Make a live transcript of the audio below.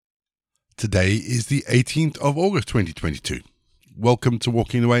Today is the 18th of August 2022. Welcome to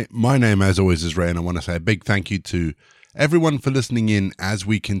Walking the Way. My name, as always, is Ray, and I want to say a big thank you to everyone for listening in as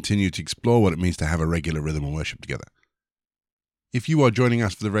we continue to explore what it means to have a regular rhythm of worship together. If you are joining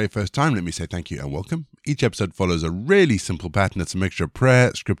us for the very first time, let me say thank you and welcome. Each episode follows a really simple pattern. It's a mixture of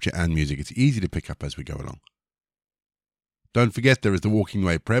prayer, scripture, and music. It's easy to pick up as we go along. Don't forget, there is the Walking the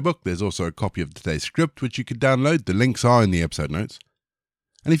Way prayer book. There's also a copy of today's script, which you can download. The links are in the episode notes.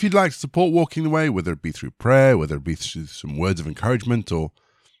 And if you'd like to support Walking the Way, whether it be through prayer, whether it be through some words of encouragement, or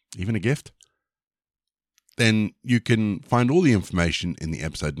even a gift, then you can find all the information in the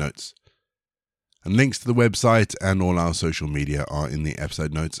episode notes. And links to the website and all our social media are in the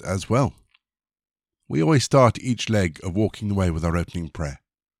episode notes as well. We always start each leg of Walking the Way with our opening prayer.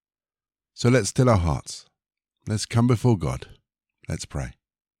 So let's still our hearts. Let's come before God. Let's pray.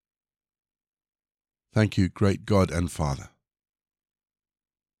 Thank you, great God and Father,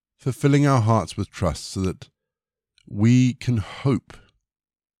 for filling our hearts with trust so that we can hope.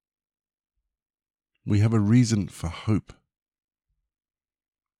 We have a reason for hope.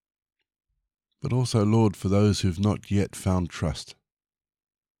 But also, Lord, for those who have not yet found trust.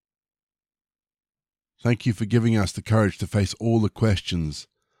 Thank you for giving us the courage to face all the questions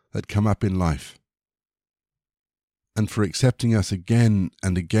that come up in life, and for accepting us again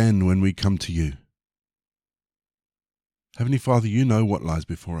and again when we come to you. Heavenly Father, you know what lies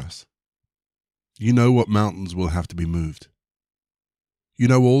before us. You know what mountains will have to be moved. You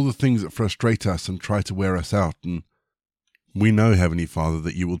know all the things that frustrate us and try to wear us out, and we know, Heavenly Father,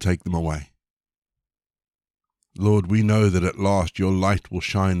 that you will take them away. Lord, we know that at last your light will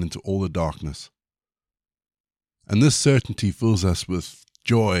shine into all the darkness. And this certainty fills us with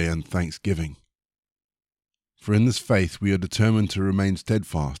joy and thanksgiving. For in this faith we are determined to remain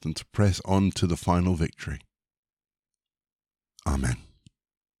steadfast and to press on to the final victory. Amen.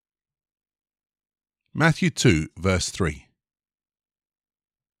 Matthew 2, verse 3.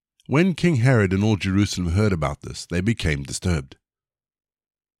 When King Herod and all Jerusalem heard about this, they became disturbed.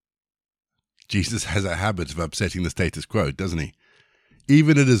 Jesus has a habit of upsetting the status quo, doesn't he?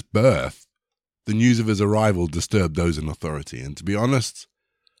 Even at his birth, the news of his arrival disturbed those in authority. And to be honest,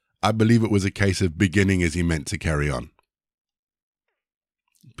 I believe it was a case of beginning as he meant to carry on.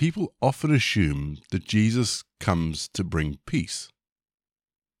 People often assume that Jesus comes to bring peace.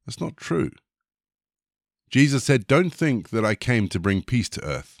 That's not true. Jesus said, "Don't think that I came to bring peace to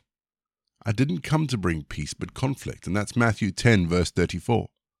earth. I didn't come to bring peace, but conflict." And that's Matthew 10, verse 34.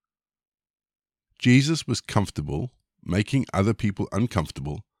 Jesus was comfortable making other people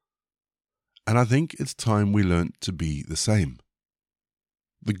uncomfortable, and I think it's time we learn to be the same.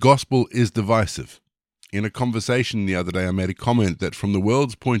 The gospel is divisive. In a conversation the other day, I made a comment that from the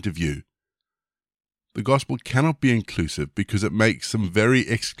world's point of view, the gospel cannot be inclusive because it makes some very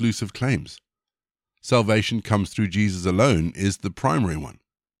exclusive claims. Salvation comes through Jesus alone is the primary one.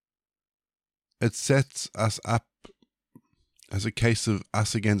 It sets us up as a case of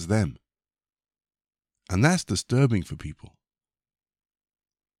us against them. And that's disturbing for people.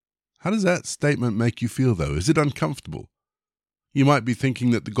 How does that statement make you feel, though? Is it uncomfortable? You might be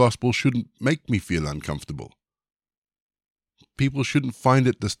thinking that the gospel shouldn't make me feel uncomfortable. People shouldn't find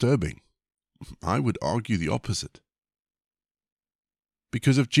it disturbing. I would argue the opposite.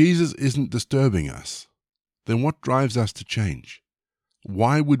 Because if Jesus isn't disturbing us, then what drives us to change?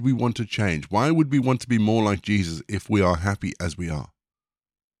 Why would we want to change? Why would we want to be more like Jesus if we are happy as we are?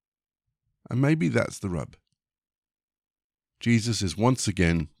 And maybe that's the rub. Jesus is once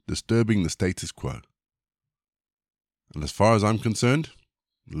again disturbing the status quo. And as far as I'm concerned,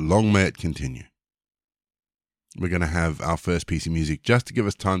 long may it continue. We're going to have our first piece of music just to give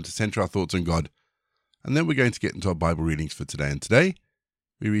us time to center our thoughts on God. And then we're going to get into our Bible readings for today. And today,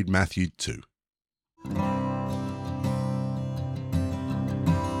 we read Matthew 2.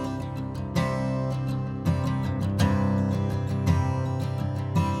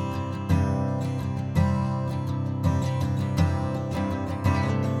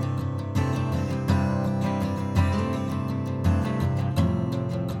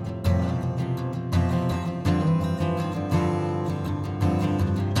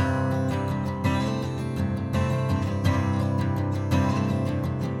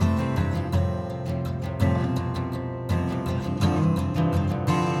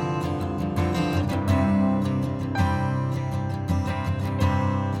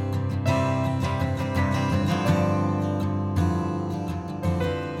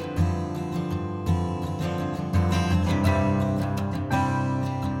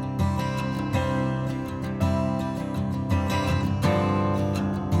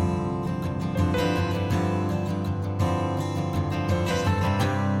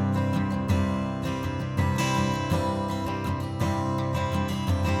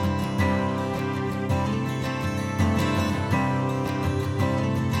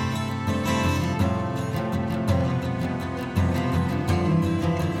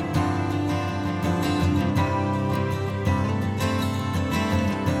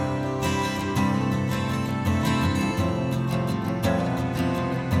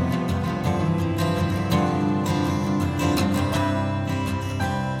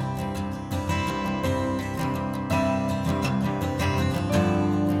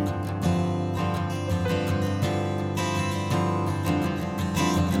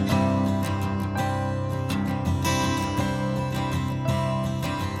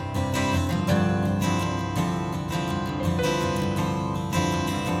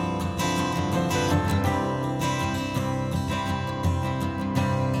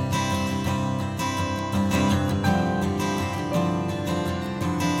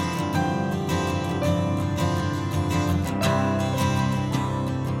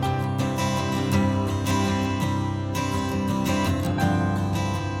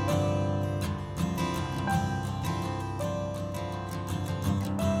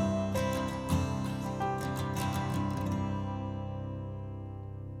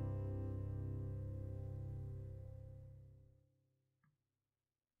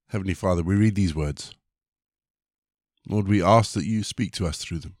 Heavenly Father, we read these words. Lord, we ask that you speak to us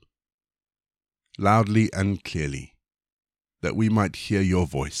through them, loudly and clearly, that we might hear your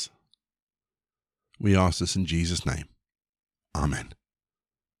voice. We ask this in Jesus' name. Amen.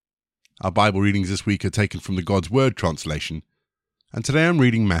 Our Bible readings this week are taken from the God's Word translation, and today I'm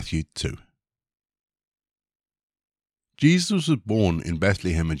reading Matthew 2. Jesus was born in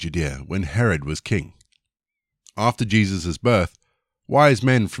Bethlehem in Judea when Herod was king. After Jesus' birth, wise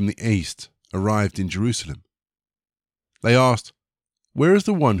men from the east arrived in Jerusalem. They asked, "Where is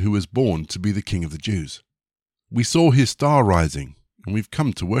the one who was born to be the King of the Jews? We saw his star rising, and we've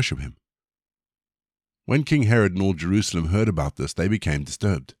come to worship him." When King Herod and all Jerusalem heard about this, they became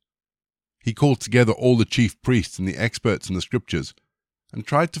disturbed. He called together all the chief priests and the experts in the scriptures and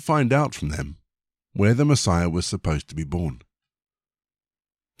tried to find out from them where the Messiah was supposed to be born.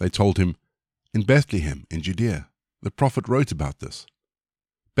 They told him, "In Bethlehem in Judea, the prophet wrote about this.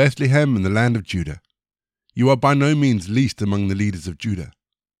 Bethlehem in the land of Judah, you are by no means least among the leaders of Judah.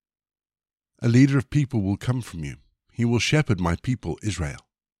 A leader of people will come from you. He will shepherd my people Israel."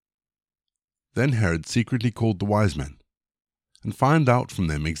 Then Herod secretly called the wise men and found out from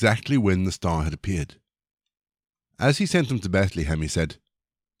them exactly when the star had appeared. As he sent them to Bethlehem, he said,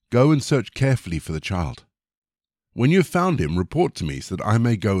 "Go and search carefully for the child. When you have found him, report to me so that I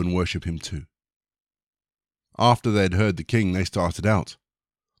may go and worship him too." After they had heard the king, they started out.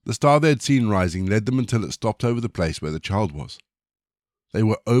 The star they had seen rising led them until it stopped over the place where the child was. They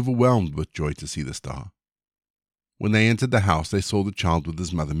were overwhelmed with joy to see the star. When they entered the house, they saw the child with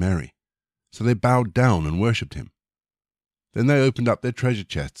his mother Mary, so they bowed down and worshipped him. Then they opened up their treasure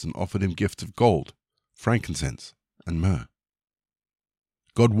chests and offered him gifts of gold, frankincense, and myrrh.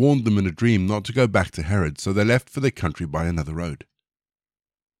 God warned them in a dream not to go back to Herod, so they left for their country by another road.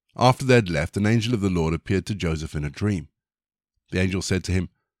 After they had left, an angel of the Lord appeared to Joseph in a dream. The angel said to him,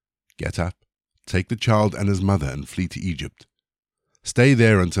 "Get up, take the child and his mother and flee to Egypt. Stay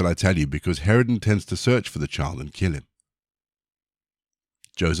there until I tell you, because Herod intends to search for the child and kill him."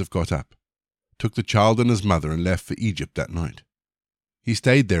 Joseph got up, took the child and his mother and left for Egypt that night. He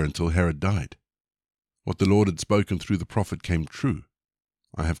stayed there until Herod died. What the Lord had spoken through the prophet came true.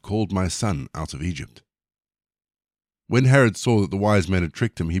 "I have called my son out of Egypt." When Herod saw that the wise men had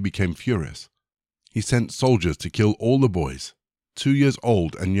tricked him, he became furious. He sent soldiers to kill all the boys, 2 years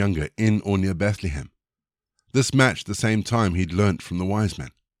old and younger, in or near Bethlehem. This matched the same time he'd learnt from the wise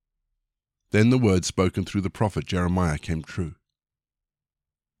men. Then the words spoken through the prophet Jeremiah came true.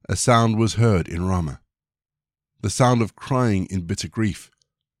 A sound was heard in Ramah, the sound of crying in bitter grief.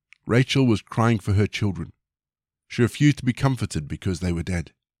 Rachel was crying for her children. She refused to be comforted because they were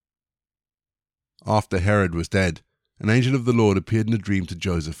dead. After Herod was dead, an angel of the Lord appeared in a dream to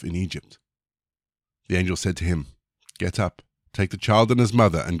Joseph in Egypt. The angel said to him, "Get up, take the child and his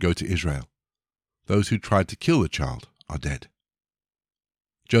mother and go to Israel. Those who tried to kill the child are dead."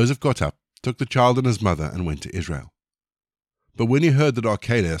 Joseph got up, took the child and his mother and went to Israel. But when he heard that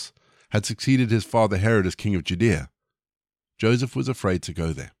Archelaus had succeeded his father Herod as king of Judea, Joseph was afraid to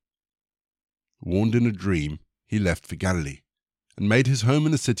go there. Warned in a dream, he left for Galilee and made his home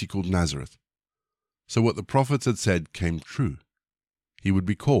in a city called Nazareth. So what the prophets had said came true. He would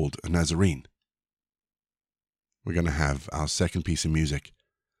be called a Nazarene. We're going to have our second piece of music,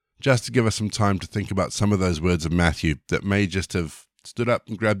 just to give us some time to think about some of those words of Matthew that may just have stood up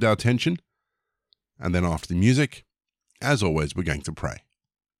and grabbed our attention. And then after the music, as always, we're going to pray.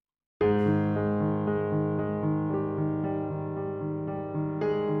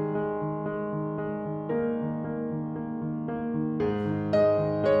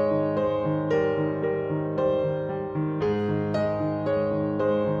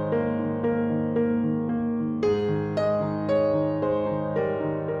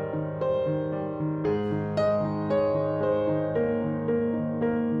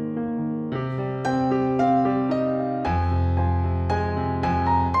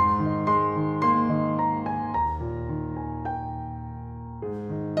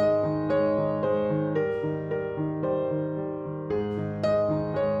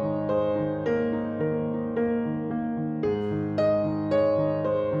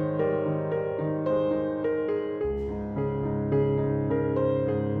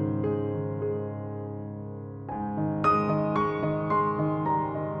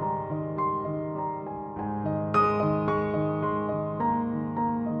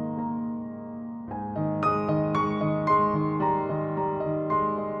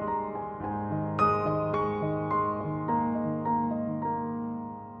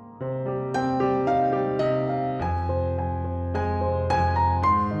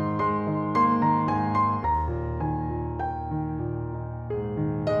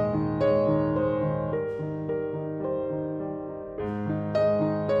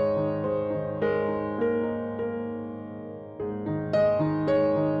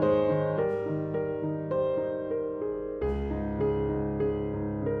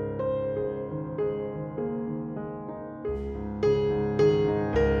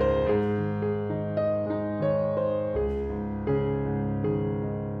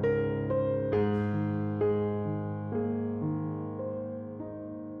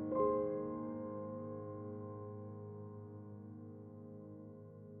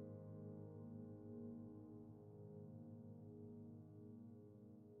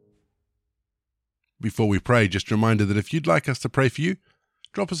 Before we pray, just a reminder that if you'd like us to pray for you,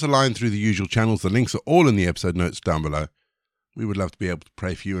 drop us a line through the usual channels. The links are all in the episode notes down below. We would love to be able to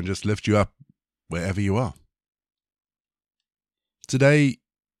pray for you and just lift you up wherever you are. Today,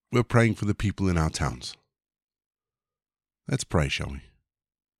 we're praying for the people in our towns. Let's pray, shall we?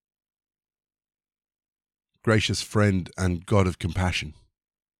 Gracious friend and God of compassion,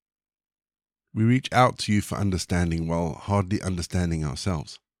 we reach out to you for understanding while hardly understanding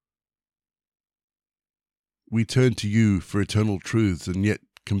ourselves. We turn to you for eternal truths and yet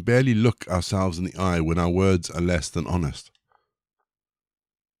can barely look ourselves in the eye when our words are less than honest.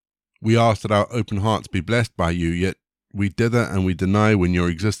 We ask that our open hearts be blessed by you, yet we dither and we deny when your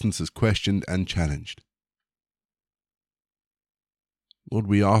existence is questioned and challenged. Lord,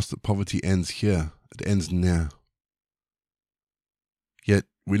 we ask that poverty ends here, it ends now. Yet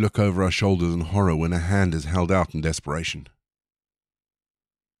we look over our shoulders in horror when a hand is held out in desperation.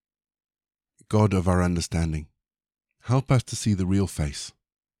 God of our understanding, help us to see the real face,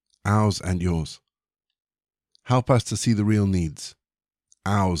 ours and yours. Help us to see the real needs,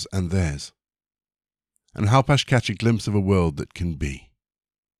 ours and theirs. And help us catch a glimpse of a world that can be.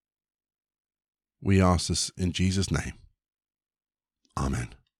 We ask this in Jesus' name.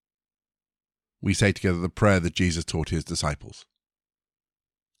 Amen. We say together the prayer that Jesus taught his disciples.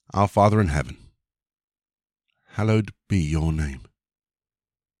 Our Father in heaven, hallowed be your name.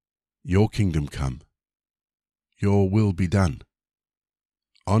 Your kingdom come, your will be done,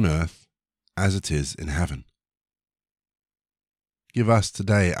 on earth as it is in heaven. Give us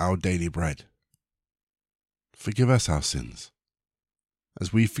today our daily bread. Forgive us our sins,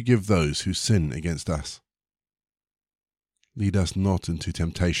 as we forgive those who sin against us. Lead us not into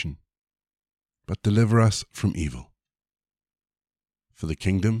temptation, but deliver us from evil. For the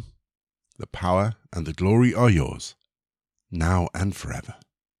kingdom, the power, and the glory are yours, now and forever.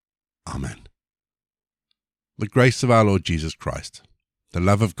 Amen. The grace of our Lord Jesus Christ, the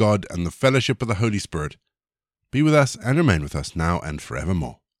love of God, and the fellowship of the Holy Spirit be with us and remain with us now and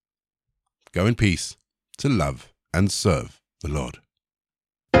forevermore. Go in peace to love and serve the Lord.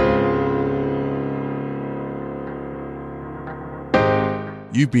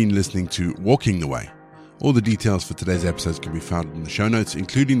 You've been listening to Walking the Way. All the details for today's episodes can be found in the show notes,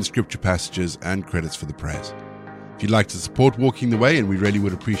 including the scripture passages and credits for the prayers. If you'd like to support Walking the Way, and we really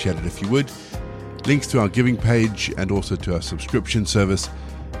would appreciate it if you would, links to our giving page and also to our subscription service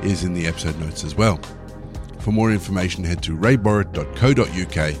is in the episode notes as well. For more information, head to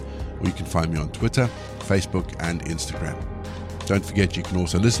rayborrett.co.uk, or you can find me on Twitter, Facebook, and Instagram. Don't forget you can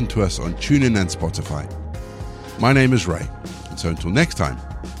also listen to us on TuneIn and Spotify. My name is Ray, and so until next time,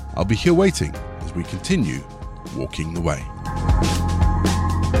 I'll be here waiting as we continue walking the way.